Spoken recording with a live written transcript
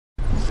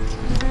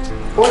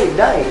Boy,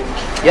 die.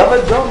 You have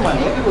a job, man.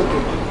 What are you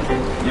working?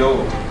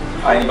 Yo,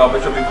 I ain't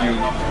barbershop with you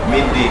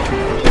midday.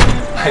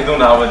 I don't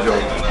have a job.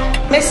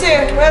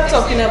 Monsieur, we're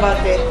talking about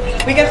that.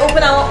 We can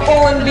open our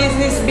own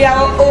business, be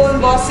our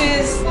own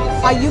bosses.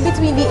 Are you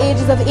between the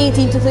ages of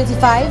 18 to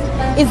 35?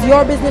 Is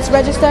your business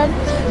registered?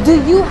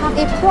 Do you have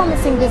a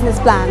promising business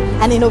plan,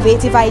 an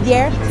innovative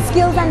idea,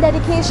 skills and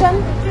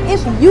dedication? If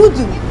you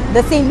do,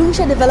 the St.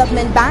 Lucia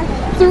Development Bank,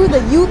 through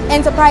the Youth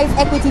Enterprise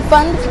Equity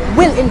Fund,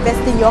 will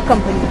invest in your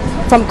company,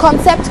 from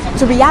concept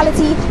to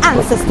reality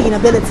and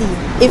sustainability.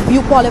 If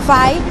you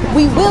qualify,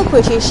 we will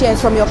purchase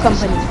shares from your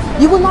company.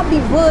 You will not be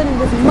burdened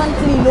with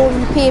monthly loan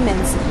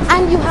repayments,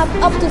 and you have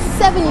up to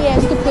 7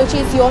 years to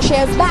purchase your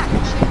shares back.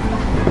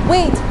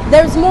 Wait,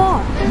 there's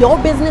more. Your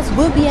business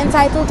will be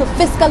entitled to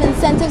fiscal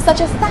incentives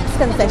such as tax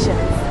concessions.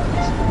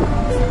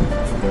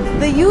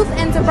 The Youth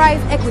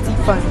Enterprise Equity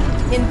Fund,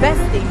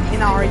 investing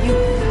in our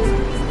youth.